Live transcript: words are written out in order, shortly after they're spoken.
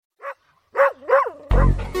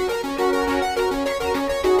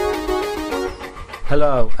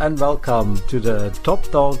Hello and welcome to the Top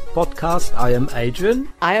Dog podcast. I am Adrian.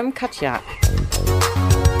 I am Katja.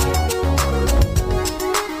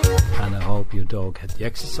 And I hope your dog had the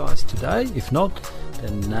exercise today. If not,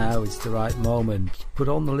 then now is the right moment. Put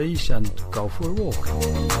on the leash and go for a walk.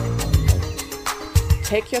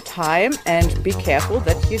 Take your time and be careful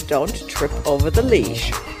that you don't trip over the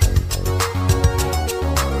leash.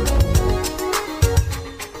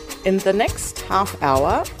 In the next half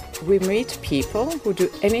hour, we meet people who do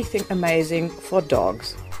anything amazing for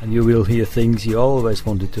dogs. And you will hear things you always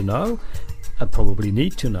wanted to know and probably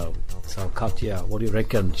need to know. So Katja, what do you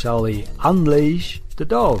reckon? Shall we unleash the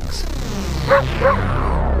dogs?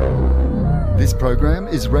 This program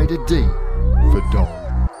is rated D for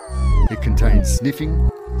dog. It contains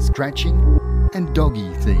sniffing, scratching and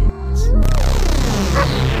doggy themes.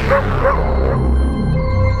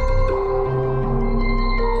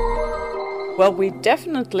 Well, we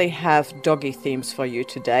definitely have doggy themes for you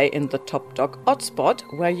today in the Top Dog Hotspot,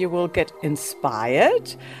 where you will get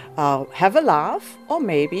inspired, have a laugh, or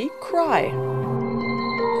maybe cry.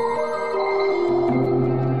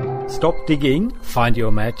 Stop digging, find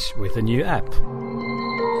your match with a new app.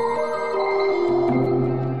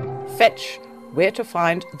 Fetch, where to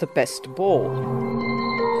find the best ball.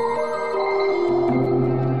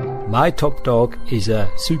 My top dog is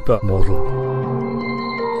a supermodel.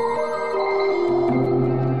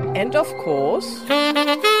 And of course,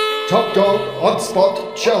 Top Dog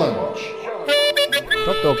Hotspot Challenge.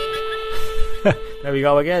 Top Dog. There we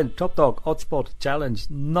go again. Top Dog Hotspot Challenge.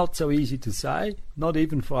 Not so easy to say. Not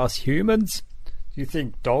even for us humans. Do you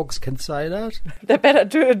think dogs can say that? they better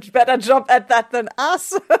do a better job at that than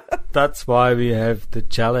us. That's why we have the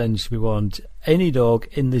challenge. We want any dog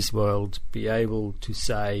in this world be able to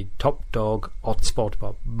say Top Dog Hotspot,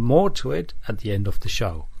 but more to it at the end of the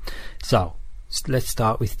show. So, let's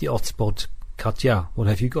start with the hotspot. Katja, what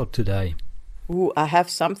have you got today? Ooh, I have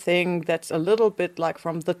something that's a little bit like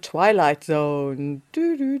from the Twilight Zone.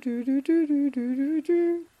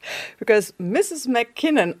 Because Mrs.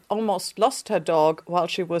 McKinnon almost lost her dog while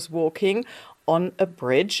she was walking on a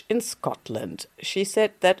bridge in Scotland. She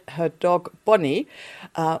said that her dog Bonnie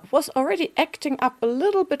was already acting up a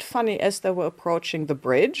little bit funny as they were approaching the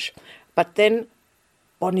bridge, but then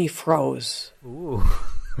Bonnie froze. Ooh.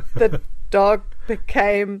 The dog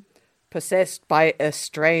became possessed by a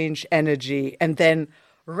strange energy and then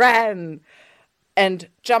ran and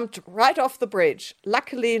jumped right off the bridge.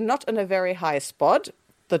 Luckily, not in a very high spot.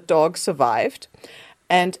 The dog survived.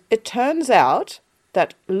 And it turns out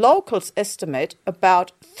that locals estimate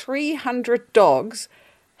about 300 dogs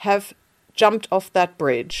have jumped off that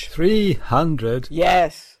bridge. 300?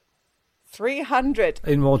 Yes, 300.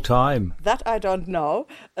 In what time? That I don't know.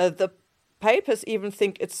 The papers even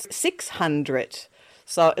think it's 600.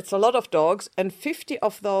 So it's a lot of dogs, and 50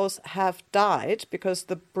 of those have died because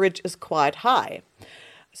the bridge is quite high.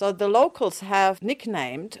 So the locals have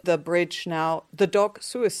nicknamed the bridge now the Dog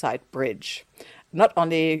Suicide Bridge. Not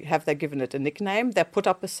only have they given it a nickname, they put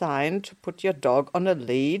up a sign to put your dog on a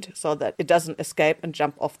lead so that it doesn't escape and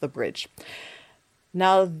jump off the bridge.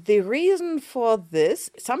 Now, the reason for this,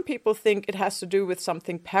 some people think it has to do with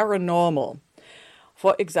something paranormal.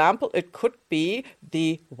 For example, it could be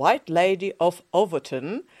the White Lady of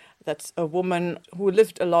Overton. That's a woman who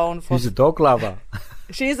lived alone for... She's a dog lover.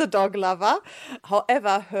 She's a dog lover.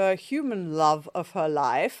 However, her human love of her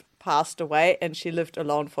life passed away and she lived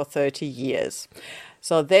alone for 30 years.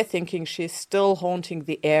 So they're thinking she's still haunting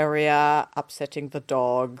the area, upsetting the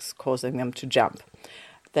dogs, causing them to jump.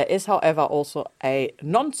 There is, however, also a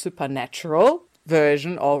non-supernatural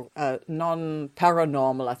version, or a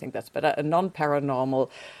non-paranormal, I think that's better, a non-paranormal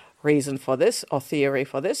reason for this, or theory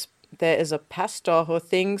for this. There is a pastor who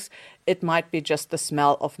thinks it might be just the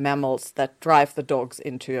smell of mammals that drive the dogs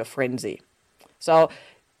into a frenzy. So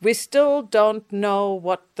we still don't know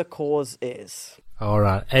what the cause is. All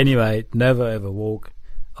right. Anyway, never ever walk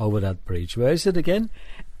over that bridge. Where is it again?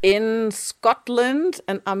 In Scotland,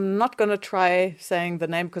 and I'm not going to try saying the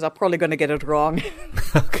name because I'm probably going to get it wrong.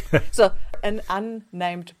 Okay. So, an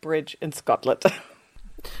unnamed bridge in Scotland.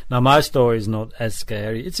 Now, my story is not as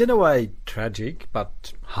scary. It's in a way tragic,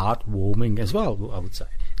 but heartwarming as well, I would say.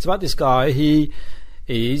 It's about this guy. He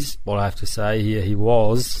is, well, I have to say here, he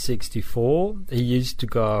was 64. He used to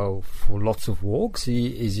go for lots of walks.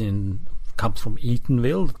 Comes from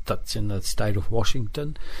Eatonville, that's in the state of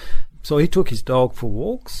Washington. So he took his dog for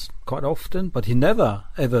walks quite often, but he never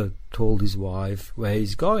ever told his wife where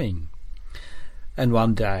he's going. And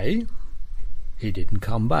one day He didn't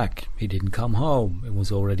come back. He didn't come home. It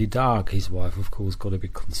was already dark. His wife, of course, got a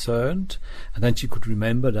bit concerned. And then she could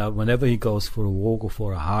remember that whenever he goes for a walk or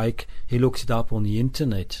for a hike, he looks it up on the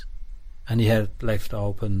internet. And he had left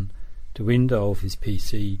open the window of his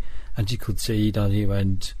PC, and she could see that he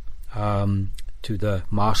went to the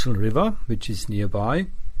Marshall River, which is nearby.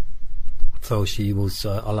 So she was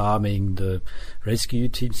alarming the rescue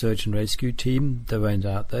team, search and rescue team. They went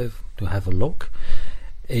out there to have a look.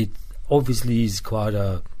 It obviously is quite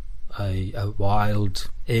a wild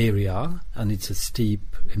area, and it's a steep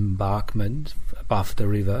embankment above the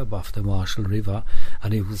river, above the Marshall River,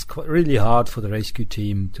 and it was really hard for the rescue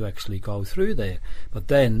team to actually go through there. But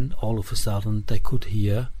then, all of a sudden, they could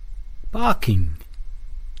hear barking.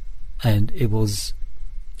 And it was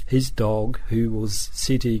his dog who was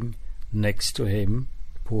sitting next to him.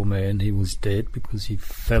 Poor man, he was dead because he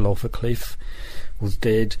fell off a cliff, was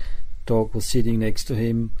dead. Dog was sitting next to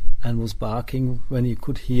him and was barking when he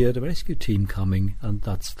could hear the rescue team coming, and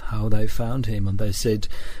that's how they found him. And they said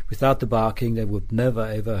without the barking they would never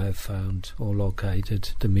ever have found or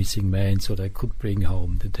located the missing man, so they could bring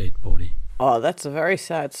home the dead body. Oh, that's a very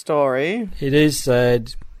sad story. It is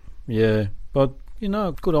sad, yeah, but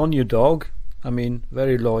good on you, dog. I mean,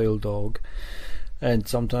 very loyal dog. And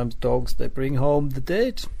sometimes dogs, they bring home the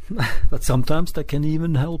dead, but sometimes they can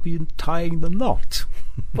even help you in tying the knot.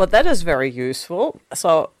 Well, that is very useful.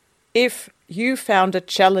 So if you found it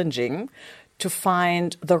challenging to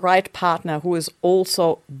find the right partner who is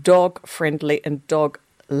also dog-friendly and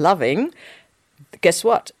dog-loving, guess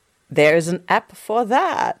what? There is an app for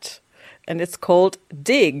that, and it's called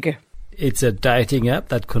Dig. It's a dating app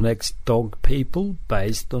that connects dog people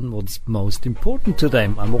based on what's most important to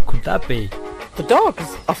them. And what could that be? The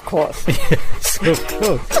dogs, of course. Yes, of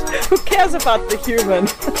course. Who cares about the human?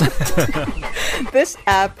 This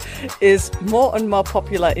app is more and more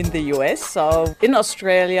popular in the US. So in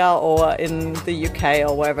Australia or in the UK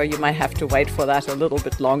or wherever, you might have to wait for that a little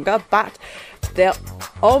bit longer. But they're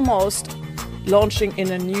almost launching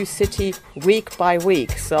in a new city week by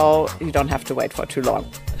week. So you don't have to wait for too long.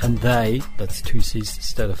 And that's two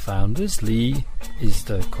sisters that are founders. Lee is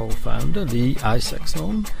the co-founder, Lee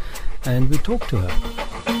Isaacson, and we talked to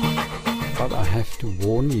her. But I have to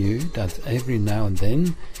warn you that every now and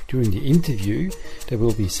then during the interview there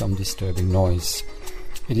will be some disturbing noise.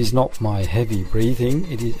 It is not my heavy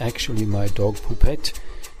breathing, it is actually my dog Poupette,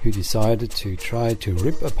 who decided to try to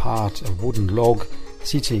rip apart a wooden log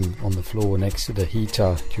sitting on the floor next to the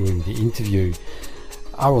heater during the interview.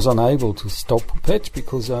 I was unable to stop Poupette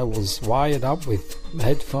because I was wired up with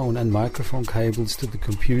headphone and microphone cables to the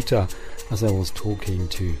computer as I was talking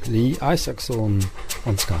to Lee Isaacson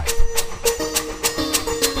on Skype.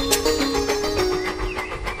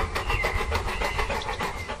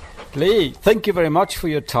 Lee, thank you very much for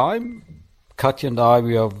your time. Katja and I,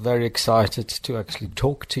 we are very excited to actually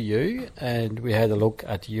talk to you, and we had a look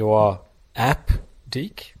at your app,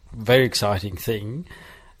 Dig. Very exciting thing.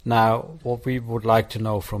 Now, what we would like to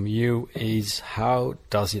know from you is, how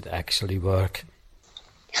does it actually work?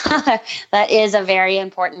 That is a very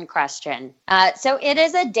important question. So it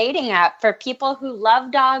is a dating app for people who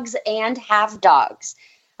love dogs and have dogs.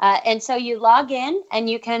 And so you log in and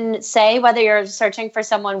you can say whether you're searching for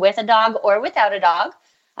someone with a dog or without a dog.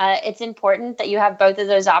 It's important that you have both of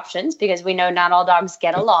those options because we know not all dogs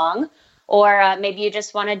get along. Or maybe you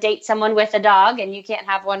just want to date someone with a dog and you can't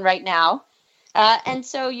have one right now. And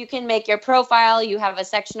so you can make your profile. You have a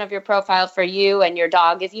section of your profile for you and your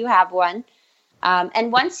dog if you have one.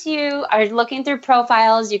 And once you are looking through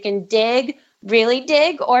profiles, you can really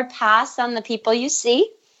dig or pass on the people you see.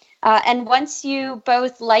 And once you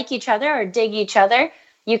both like each other or dig each other,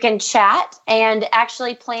 you can chat and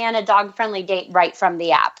actually plan a dog-friendly date right from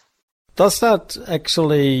the app. Does that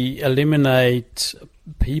actually eliminate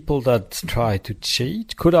people that try to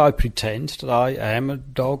cheat? Could I pretend that I am a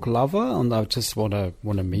dog lover and I just want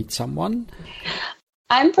to meet someone?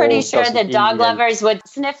 I'm pretty sure that dog lovers would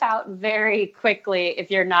sniff out very quickly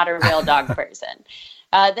if you're not a real dog person.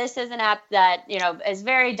 This is an app that, is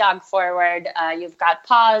very dog forward. You've got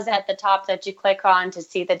paws at the top that you click on to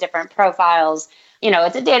see the different profiles.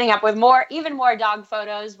 It's a dating app with even more dog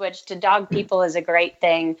photos, which to dog people is a great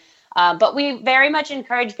thing. But we very much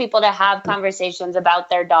encourage people to have conversations about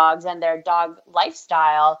their dogs and their dog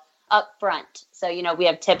lifestyle up front. So, we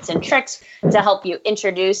have tips and tricks to help you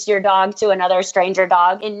introduce your dog to another stranger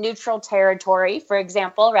dog in neutral territory, for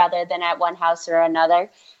example, rather than at one house or another.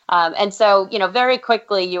 And so, very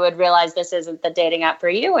quickly you would realize this isn't the dating app for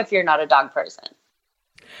you if you're not a dog person.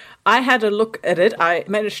 I had a look at it. I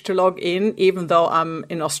managed to log in, even though I'm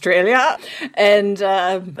in Australia. And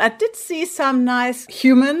I did see some nice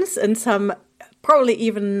humans and some probably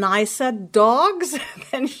even nicer dogs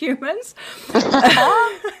than humans.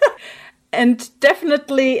 And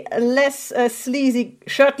definitely less sleazy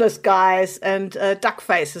shirtless guys and duck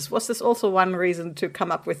faces. Was this also one reason to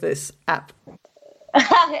come up with this app?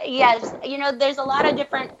 Yes. There's a lot of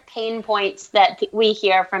different pain points that we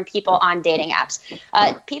hear from people on dating apps.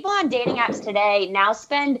 People on dating apps today now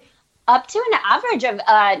spend up to an average of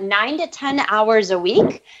 9 to 10 hours a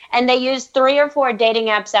week, and they use 3 or 4 dating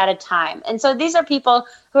apps at a time. And so these are people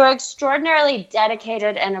who are extraordinarily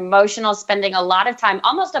dedicated and emotional, spending a lot of time,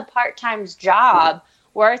 almost a part-time job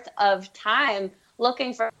worth of time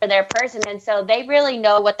looking for their person. And so they really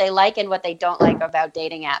know what they like and what they don't like about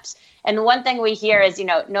dating apps. And one thing we hear is,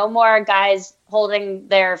 no more guys holding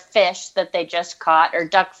their fish that they just caught, or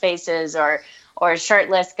duck faces, or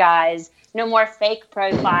shirtless guys. No more fake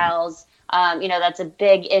profiles. That's a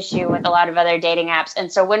big issue with a lot of other dating apps. And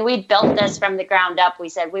so when we built this from the ground up, we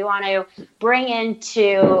said we want to bring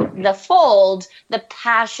into the fold the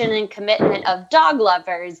passion and commitment of dog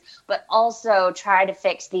lovers, but also try to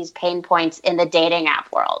fix these pain points in the dating app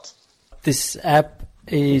world. This app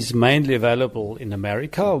is mainly available in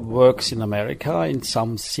America, works in America, in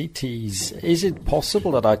some cities. Is it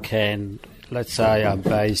possible that I can, let's say I'm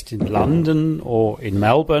based in London or in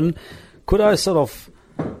Melbourne, could I sort of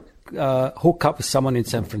hook up with someone in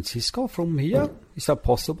San Francisco from here? Is that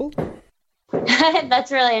possible?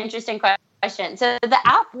 That's a really interesting question. So the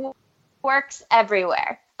app works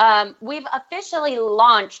everywhere. We've officially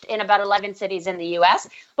launched in about 11 cities in the U.S.,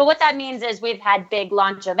 but what that means is we've had big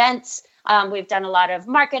launch events. We've done a lot of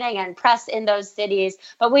marketing and press in those cities,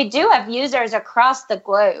 but we do have users across the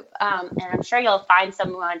globe. And I'm sure you'll find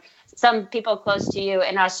some people close to you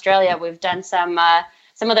in Australia. We've done some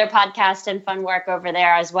of their podcast and fun work over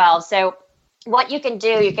there as well. So what you can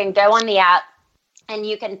do, you can go on the app and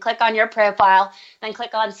you can click on your profile, then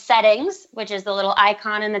click on settings, which is the little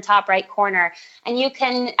icon in the top right corner. And you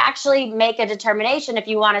can actually make a determination if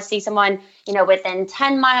you want to see someone, within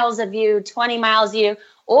 10 miles of you, 20 miles of you,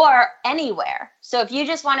 or anywhere. So if you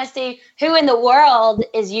just want to see who in the world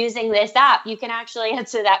is using this app, you can actually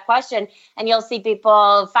answer that question and you'll see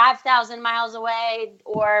people 5,000 miles away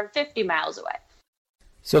or 50 miles away.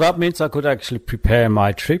 So that means I could actually prepare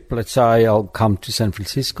my trip. Let's say I'll come to San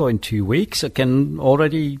Francisco in 2 weeks. I can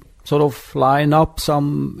already sort of line up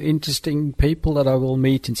some interesting people that I will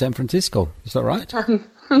meet in San Francisco. Is that right?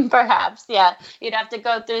 Perhaps, yeah. You'd have to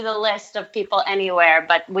go through the list of people anywhere.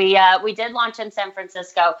 But we did launch in San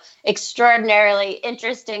Francisco. Extraordinarily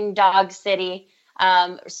interesting dog city.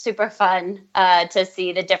 Super fun to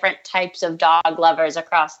see the different types of dog lovers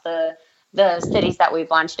across the cities that we've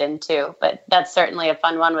launched into, but that's certainly a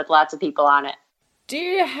fun one with lots of people on it. Do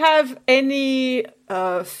you have any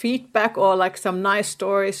feedback or like some nice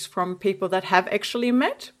stories from people that have actually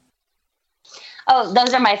met? Oh,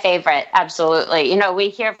 those are my favorite. Absolutely. We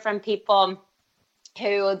hear from people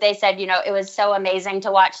who they said, it was so amazing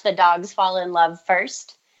to watch the dogs fall in love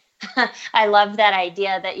first. I love that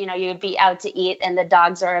idea that, you'd be out to eat and the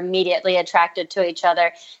dogs are immediately attracted to each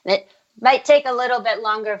other. And it might take a little bit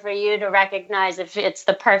longer for you to recognize if it's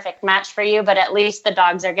the perfect match for you, but at least the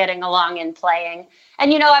dogs are getting along and playing.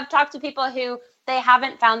 And, I've talked to people who they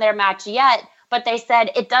haven't found their match yet, but they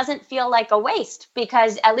said it doesn't feel like a waste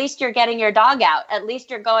because at least you're getting your dog out. At least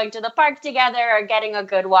you're going to the park together or getting a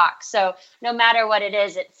good walk. So no matter what it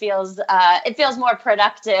is, it feels more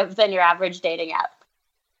productive than your average dating app.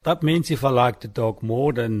 That means if I like the dog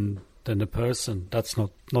more than the person, that's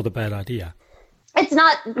not a bad idea. It's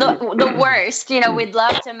not the worst. We'd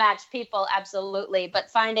love to match people, absolutely. But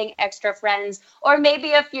finding extra friends or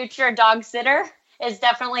maybe a future dog sitter is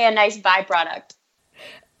definitely a nice byproduct.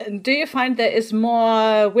 Do you find there is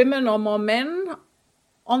more women or more men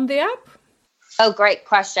on the app? Oh, great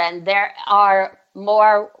question. There are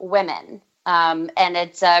more women. And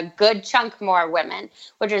it's a good chunk more women,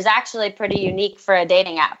 which is actually pretty unique for a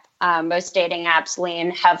dating app. Most dating apps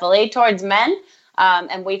lean heavily towards men.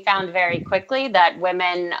 And we found very quickly that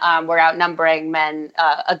women were outnumbering men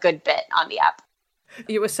a good bit on the app.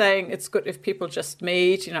 You were saying it's good if people just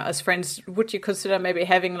meet, as friends. Would you consider maybe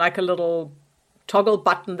having like a little toggle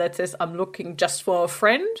button that says, I'm looking just for a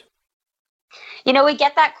friend? We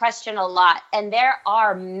get that question a lot, and there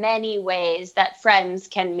are many ways that friends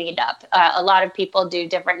can meet up. A lot of people do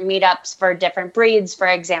different meetups for different breeds, for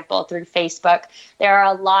example, through Facebook. There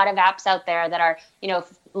are a lot of apps out there that are,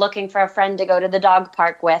 looking for a friend to go to the dog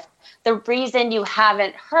park with. The reason you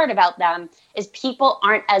haven't heard about them is people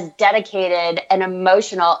aren't as dedicated and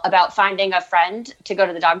emotional about finding a friend to go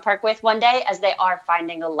to the dog park with one day as they are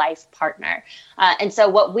finding a life partner. And so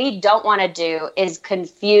what we don't want to do is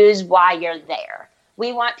confuse why you're there.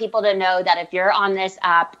 we want people to know that if you're on this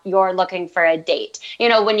app, you're looking for a date. You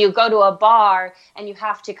know, when you go to a bar and you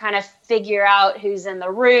have to kind of figure out who's in the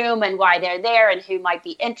room and why they're there and who might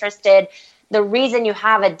be interested, the reason you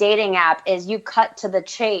have a dating app is you cut to the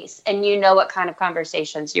chase and you know what kind of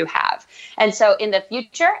conversations you have. And so in the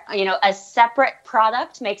future, you know, a separate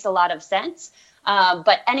product makes a lot of sense.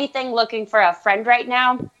 But anything looking for a friend right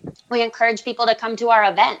now, we encourage people to come to our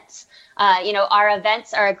events. You know, our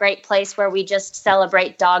events are a great place where we just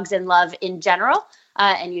celebrate dogs and love in general.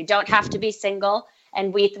 And you don't have to be single.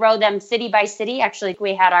 And we throw them city by city. Actually,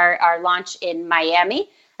 we had our launch in Miami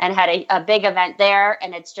and had a big event there.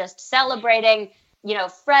 And it's just celebrating, you know,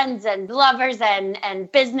 friends and lovers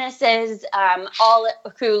and businesses, all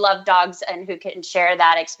who love dogs and who can share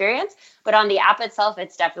that experience. But on the app itself,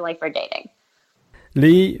 it's definitely for dating.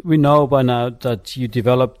 Lee, we know by now that you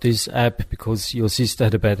developed this app because your sister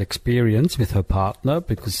had a bad experience with her partner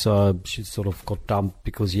because she sort of got dumped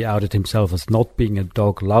because he outed himself as not being a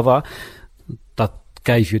dog lover. That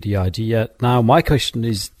gave you the idea. Now, my question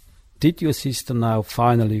is, did your sister now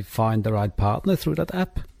finally find the right partner through that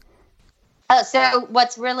app? So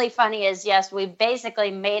what's really funny is, yes, we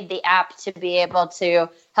basically made the app to be able to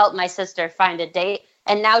help my sister find a date.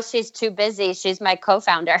 And now she's too busy. She's my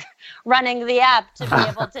co-founder running the app to be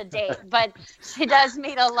able to date. But she does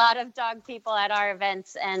meet a lot of dog people at our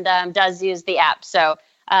events and does use the app. So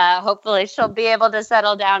hopefully she'll be able to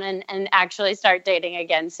settle down and actually start dating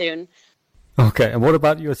again soon. Okay. And what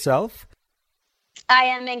about yourself? I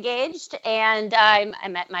am engaged and I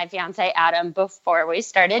met my fiance Adam before we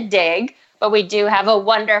started Dig. But we do have a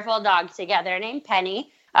wonderful dog together named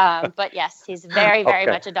Penny. But yes, he's very, very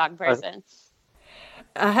much a dog person.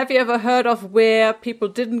 Have you ever heard of where people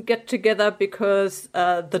didn't get together because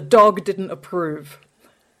the dog didn't approve?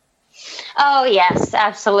 Oh, yes,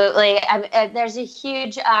 absolutely. There's a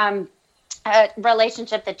huge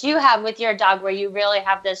relationship that you have with your dog where you really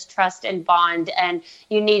have this trust and bond, and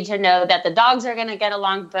you need to know that the dogs are going to get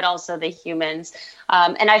along, but also the humans.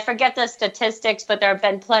 And I forget the statistics, but there have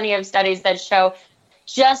been plenty of studies that show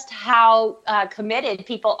just how committed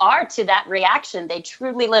people are to that reaction. They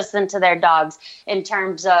truly listen to their dogs in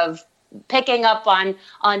terms of picking up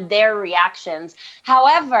on their reactions.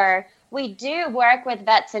 However, we do work with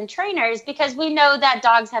vets and trainers because we know that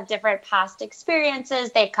dogs have different past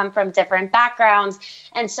experiences. They come from different backgrounds.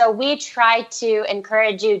 And so we try to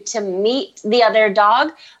encourage you to meet the other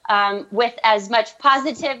dog with as much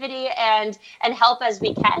positivity and help as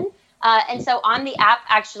we can. And so on the app,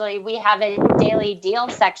 actually, we have a daily deal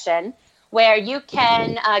section where you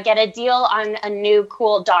can get a deal on a new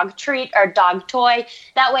cool dog treat or dog toy.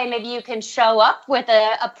 That way, maybe you can show up with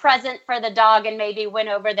a present for the dog and maybe win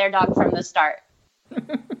over their dog from the start.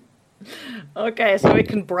 Okay, so we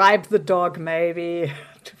can bribe the dog maybe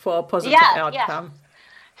for a positive outcome.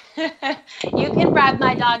 Yeah. You can bribe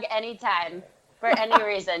my dog anytime for any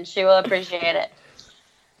reason. She will appreciate it.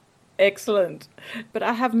 Excellent. But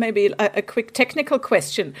I have maybe a quick technical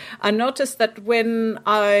question. I noticed that when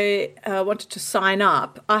I wanted to sign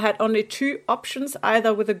up, I had only two options,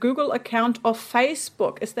 either with a Google account or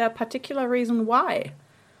Facebook. Is there a particular reason why?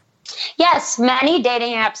 Yes, many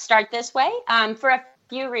dating apps start this way for a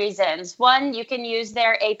few reasons. One, you can use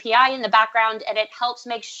their API in the background and it helps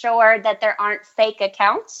make sure that there aren't fake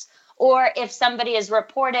accounts. Or if somebody is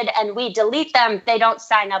reported and we delete them, they don't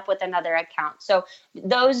sign up with another account. So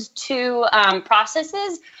those two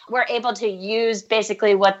processes, we're able to use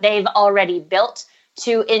basically what they've already built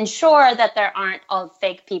to ensure that there aren't all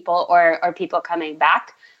fake people or people coming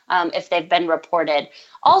back if they've been reported.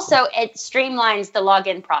 Also, it streamlines the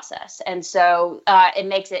login process. And so it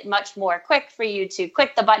makes it much more quick for you to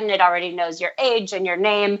click the button. It already knows your age and your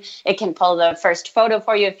name. It can pull the first photo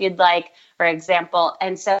for you if you'd like, for example.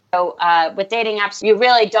 And so with dating apps, you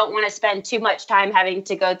really don't want to spend too much time having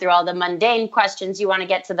to go through all the mundane questions. You want to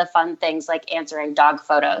get to the fun things like answering dog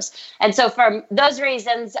photos. And so for those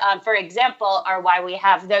reasons, for example, are why we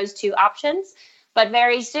have those two options. But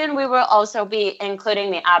very soon we will also be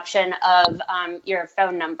including the option of your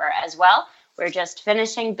phone number as well. We're just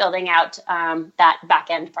finishing building out that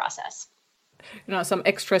back-end process. You know, some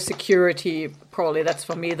extra security, probably that's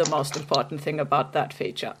for me the most important thing about that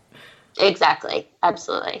feature. Exactly.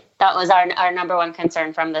 Absolutely. That was our number one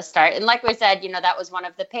concern from the start. And like we said, you know, that was one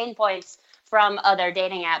of the pain points from other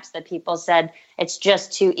dating apps that people said it's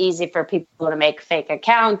just too easy for people to make fake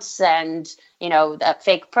accounts and, you know,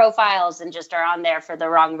 fake profiles and just are on there for the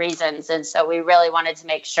wrong reasons. And so we really wanted to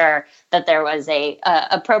make sure that there was a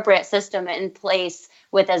appropriate system in place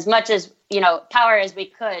with as much as, you know, power as we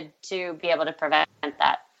could to be able to prevent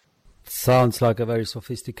that. sounds like a very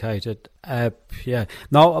sophisticated app. Yeah.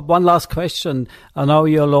 Now, one last question. I know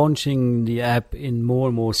you're launching the app in more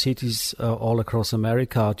and more cities all across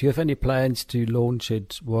America. Do you have any plans to launch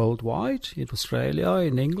it worldwide, in Australia,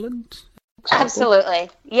 in England? Absolutely.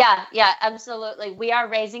 Yeah, absolutely. We are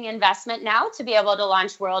raising investment now to be able to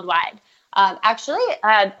launch worldwide. Actually,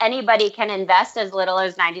 anybody can invest as little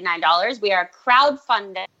as $99. We are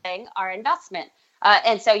crowdfunding our investment.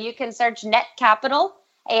 And so you can search Net Capital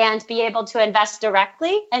and be able to invest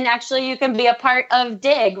directly. And actually, you can be a part of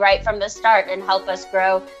DIG right from the start and help us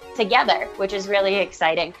grow together, which is really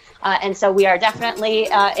exciting. And so we are definitely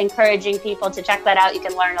encouraging people to check that out. You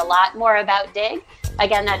can learn a lot more about DIG.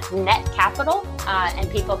 Again, that's Net Capital, and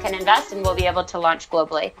people can invest and we'll be able to launch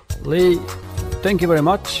globally. Lee, thank you very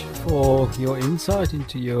much for your insight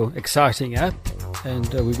into your exciting app,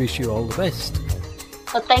 and we wish you all the best.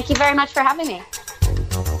 Well, thank you very much for having me.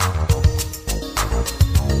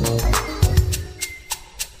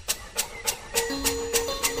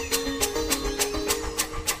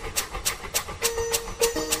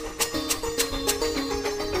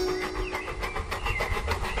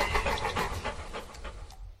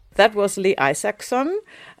 That was Lee Isaacson.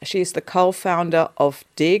 She's the co-founder of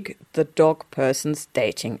DIG, the dog person's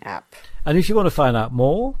dating app. And if you want to find out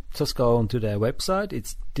more, just go onto their website.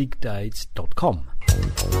 It's digdates.com.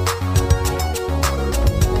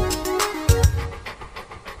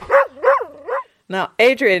 Now,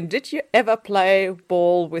 Adrian, did you ever play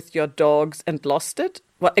ball with your dogs and lost it?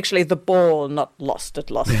 Well, actually, the ball, not lost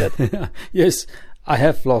it. Yes, I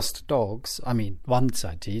have lost dogs. I mean, once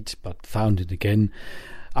I did, but found it again.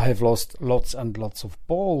 I have lost lots and lots of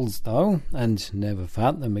balls, though, and never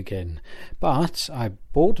found them again. But I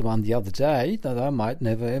bought one the other day that I might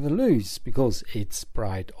never ever lose, because it's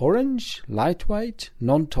bright orange, lightweight,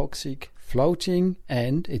 non-toxic, floating,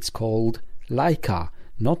 and it's called Laika,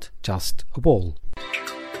 not just a ball.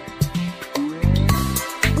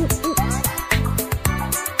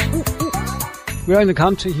 We're in the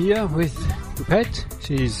country here with Pupette.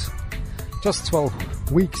 She's just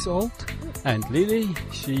 12 weeks old. And Lily,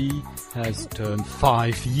 she has turned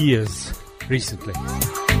 5 years recently.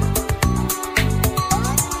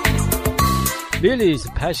 Lily is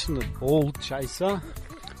a passionate ball chaser.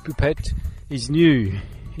 Pupette is new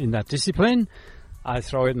in that discipline. I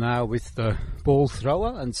throw it now with the ball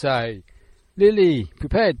thrower and say, Lily,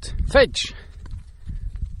 Pupette, fetch!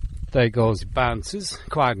 There goes, it bounces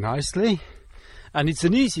quite nicely. And it's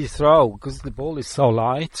an easy throw because the ball is so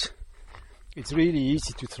light. It's really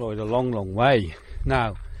easy to throw it a long, long way.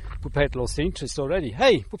 Now, Pupette lost interest already.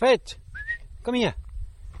 Hey, Pupette, come here.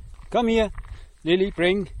 Come here. Lily,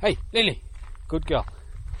 bring. Hey, Lily. Good girl.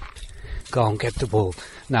 Go and get the ball.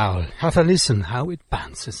 Now, have a listen how it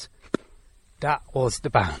bounces. That was the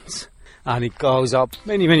bounce. And it goes up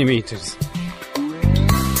many, many meters.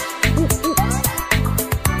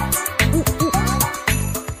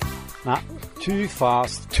 Now, too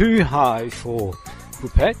fast, too high for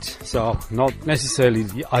Pupette, so not necessarily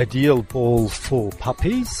the ideal ball for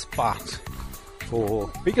puppies, but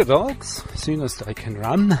for bigger dogs, as soon as they can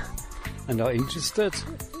run and are interested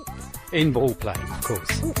in ball playing, of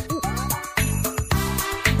course.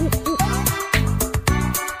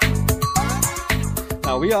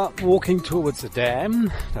 Now we are walking towards a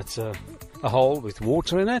dam. That's a hole with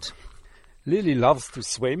water in it. Lily loves to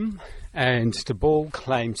swim, and the ball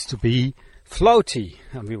claims to be floaty,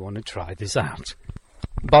 and we want to try this out.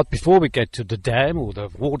 But before we get to the dam or the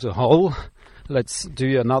water hole, let's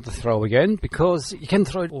do another throw again, because you can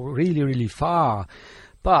throw it really, really far.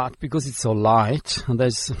 But because it's so light and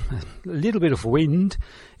there's a little bit of wind,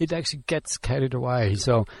 it actually gets carried away.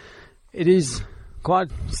 So it is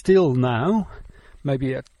quite still now,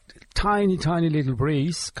 maybe a tiny, tiny little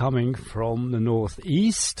breeze coming from the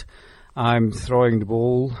northeast. I'm throwing the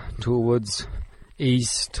ball towards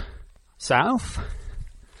east-south.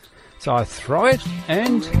 So I throw it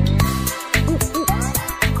and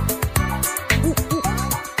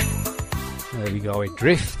there we go, it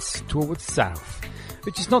drifts towards south,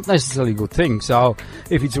 which is not necessarily a good thing. So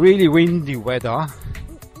if it's really windy weather,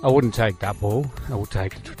 I wouldn't take that ball. I would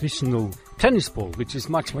take the traditional tennis ball, which is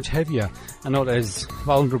much, much heavier and not as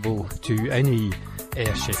vulnerable to any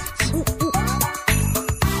air shifts.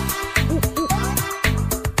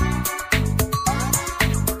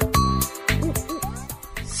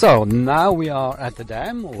 So now we are at the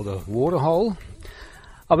dam or the water hole.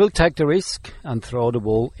 I will take the risk and throw the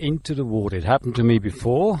ball into the water. It happened to me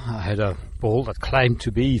before. I had a ball that claimed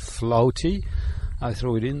to be floaty. I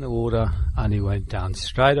threw it in the water and it went down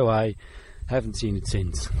straight away. Haven't seen it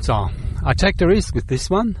since. So I take the risk with this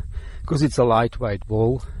one because it's a lightweight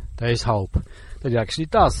ball. There's hope. that it actually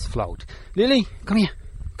does float. Lily, come here.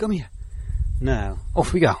 Come here. Now,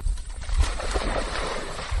 off we go.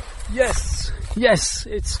 Yes, yes,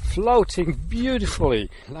 it's floating beautifully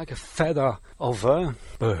like a feather of a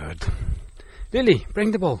bird. Lily,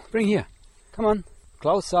 bring the ball. Bring here. Come on,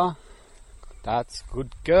 closer. That's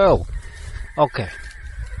good girl. Okay.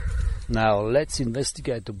 Now let's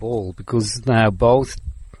investigate the ball, because now both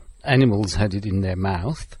animals had it in their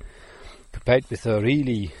mouth, prepared with a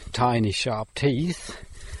really tiny sharp teeth,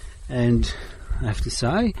 and I have to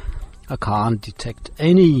say I can't detect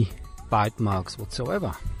any bite marks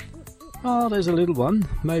whatsoever. Oh, there's a little one,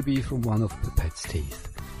 maybe from one of the pet's teeth.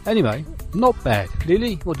 Anyway, not bad.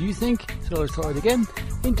 Lily, what do you think? So let's throw it again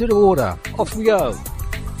into the water. Off we go.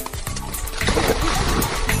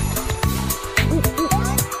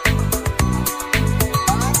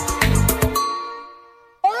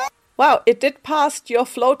 Wow, it did pass your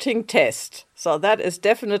floating test. So that is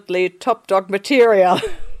definitely top dog material.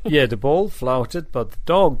 Yeah, the ball floated, but the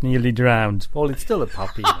dog nearly drowned. Well, it's still a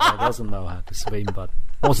puppy. It doesn't know how to swim, but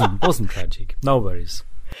wasn't tragic. No worries.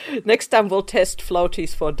 Next time we'll test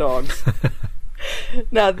floaties for dogs.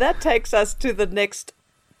 Now that takes us to the next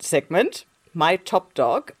segment, My Top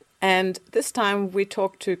Dog. And this time we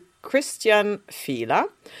talk to Christian Fiehler,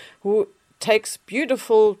 who takes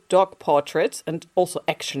beautiful dog portraits and also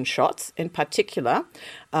action shots in particular,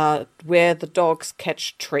 where the dogs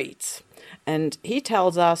catch treats. And he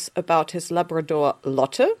tells us about his Labrador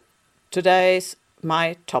Lotte, today's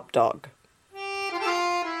My Top Dog.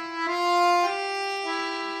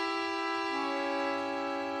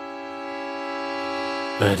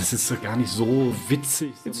 Das ist gar nicht so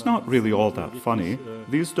witzig. It's not really all that funny.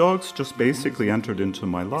 These dogs just basically entered into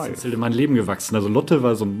my life. Ist in mein Leben gewachsen. Also Lotte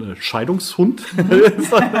war so ein Scheidungshund.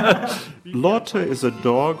 Lotte is a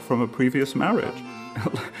dog from a previous marriage.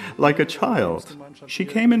 Like a child. She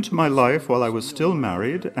came into my life while I was still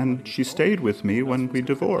married, and she stayed with me when we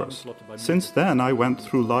divorced. Since then, I went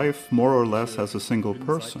through life more or less as a single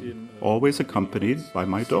person, always accompanied by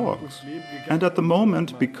my dogs. And at the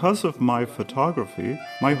moment, because of my photography,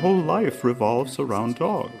 my whole life revolves around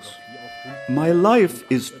dogs. My life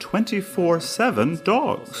is 24/7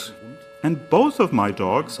 dogs. And both of my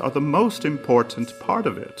dogs are the most important part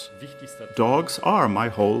of it. Dogs are my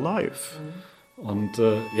whole life. Und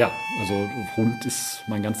ja, also Hund ist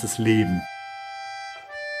mein ganzes Leben.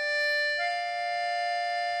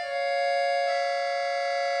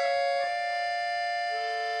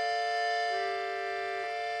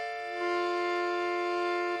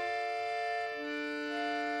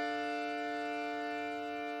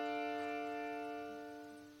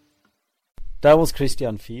 That was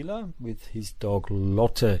Christian Fiehler with his dog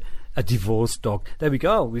Lotte, a divorced dog. There we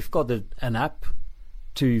go. We've got an app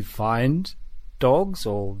to find dogs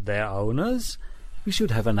or their owners. We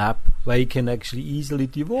should have an app where you can actually easily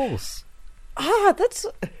divorce. Ah, that's...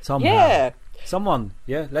 Somehow. Yeah. Someone,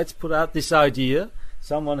 let's put out this idea.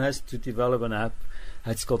 Someone has to develop an app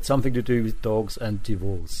that's got something to do with dogs and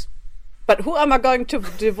divorce. But who am I going to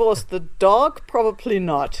divorce? The dog? Probably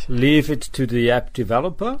not. Leave it to the app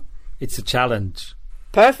developer. It's a challenge.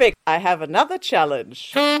 Perfect. I have another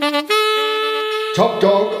challenge. Top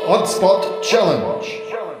Dog Odd Spot Challenge.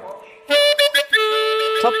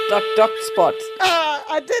 Top Dog Dog Spot. Ah,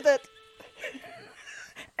 I did it.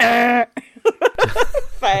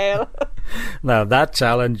 Fail. Now that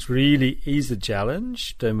challenge really is a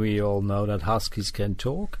challenge. Then we all know that huskies can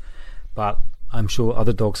talk, but I'm sure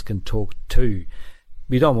other dogs can talk too.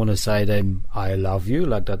 We don't want to say them, I love you,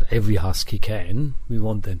 like that every husky can. We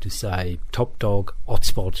want them to say top dog, odd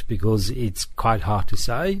spot, because it's quite hard to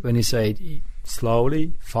say. When you say it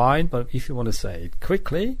slowly, fine, but if you want to say it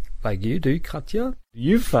quickly, like you do, Katja,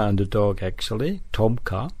 you found a dog actually,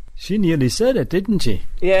 Tomka. She nearly said it, didn't she?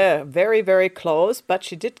 Yeah, very, very close, but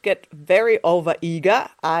she did get very over-eager.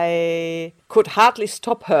 I could hardly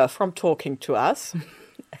stop her from talking to us.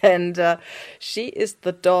 And she is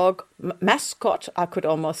the dog mascot, I could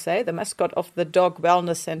almost say, the mascot of the Dog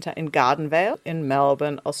Wellness Centre in Gardenvale in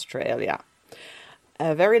Melbourne, Australia.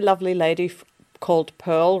 A very lovely lady called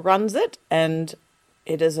Pearl runs it, and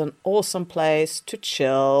it is an awesome place to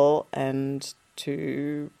chill and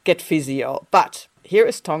to get physio. But here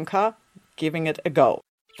is Tonka giving it a go.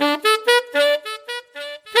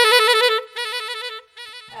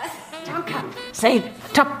 Tonka, say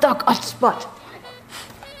top dog odd spot.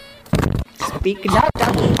 Speak now,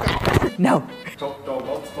 don't eat it. No.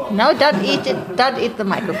 No, don't eat it. Don't eat the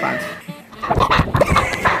microphone.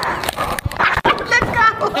 Let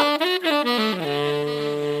go.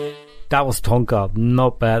 That was Tonka.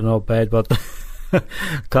 Not bad, but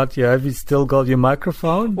Katja, have you still got your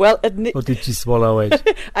microphone? Well, or did you swallow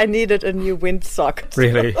it? I needed a new windsock.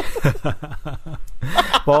 Really?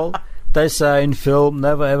 Well, they say in film,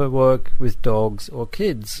 never ever work with dogs or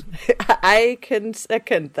kids. I can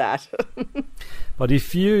second that. But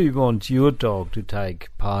if you want your dog to take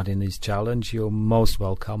part in this challenge, you're most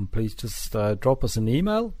welcome. Please just drop us an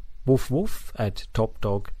email,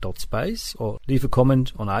 woofwoof@topdog.space, or leave a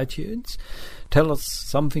comment on iTunes. Tell us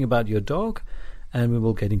something about your dog, and we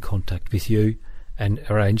will get in contact with you and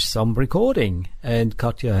arrange some recording. And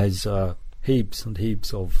Katja has heaps and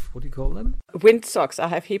heaps of, what do you call them? Windsocks. I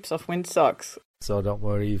have heaps of windsocks. So don't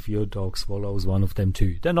worry if your dog swallows one of them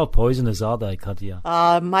too. They're not poisonous, are they, Katja?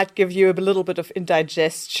 Might give you a little bit of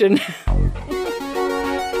indigestion.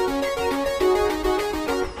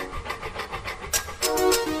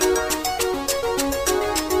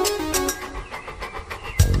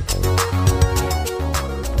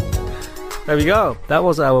 There we go. That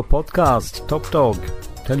was our podcast, Top Dog.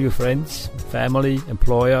 Tell your friends, family,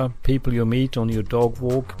 employer, people you meet on your dog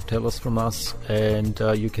walk. Tell us from us. And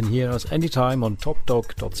you can hear us anytime on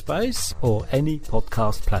topdog.space or any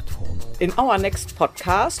podcast platform. In our next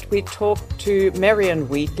podcast, we talk to Marion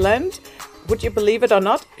Wheatland. Would you believe it or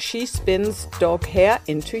not? She spins dog hair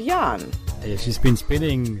into yarn. Yeah, she's been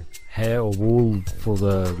spinning hair or wool for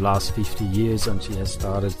the last 50 years, and she has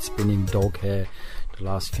started spinning dog hair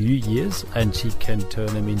last few years, and she can turn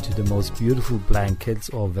them into the most beautiful blankets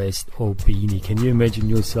or vest or beanie. Can you imagine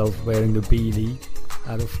yourself wearing a beanie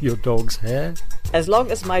out of your dog's hair? As long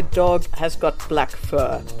as my dog has got black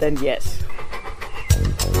fur, then yes.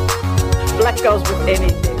 Black goes with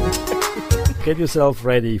anything. Get yourself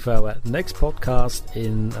ready for our next podcast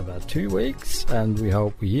in about 2 weeks, and we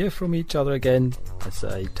hope we hear from each other again. I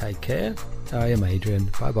say take care. I am Adrian.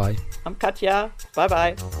 Bye bye. I'm Katja. Bye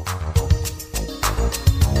bye.